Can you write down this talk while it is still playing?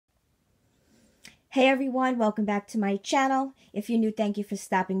Hey everyone, welcome back to my channel. If you're new, thank you for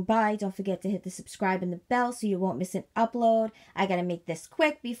stopping by. Don't forget to hit the subscribe and the bell so you won't miss an upload. I gotta make this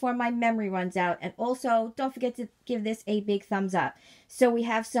quick before my memory runs out. And also, don't forget to give this a big thumbs up. So we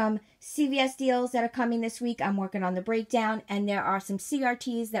have some CVS deals that are coming this week. I'm working on the breakdown. And there are some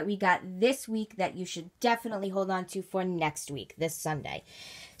CRTs that we got this week that you should definitely hold on to for next week, this Sunday.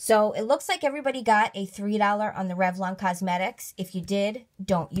 So it looks like everybody got a $3 on the Revlon Cosmetics. If you did,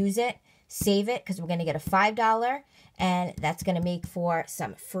 don't use it. Save it because we're going to get a $5 and that's going to make for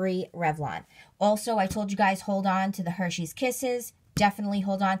some free Revlon. Also, I told you guys hold on to the Hershey's Kisses. Definitely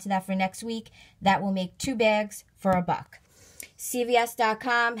hold on to that for next week. That will make 2 bags for $1.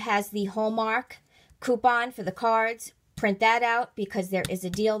 CVS.com has the Hallmark coupon for the cards. Print that out because there is a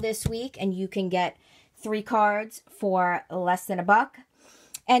deal this week and you can get 3 cards for less than $1.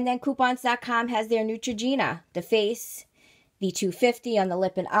 And then coupons.com has their Neutrogena, the face, the $2.50 on the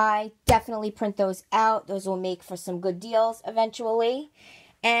lip and eye. Definitely print those out. Those will make for some good deals eventually.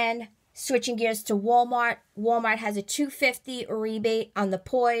 And switching gears to Walmart. Walmart has a $2.50 rebate on the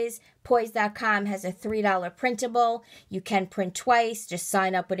Poise. Poise.com has a $3 printable. You can print twice. Just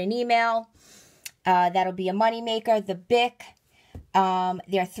sign up with an email. That'll be a moneymaker. The Bic,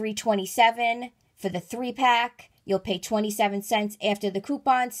 they're $3.27 for the 3-pack. You'll pay 27 cents after the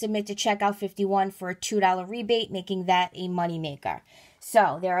coupon. Submit to checkout 51 for a $2 rebate, making that a moneymaker.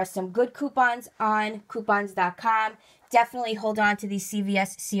 So there are some good coupons on coupons.com. Definitely hold on to these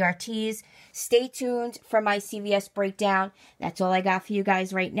CVS CRTs. Stay tuned for my CVS breakdown. That's all I got for you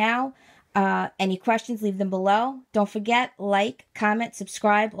guys right now. Any questions, leave them below. Don't forget, like, comment,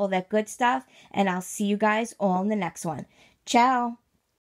 subscribe, all that good stuff. And I'll see you guys all in the next one. Ciao.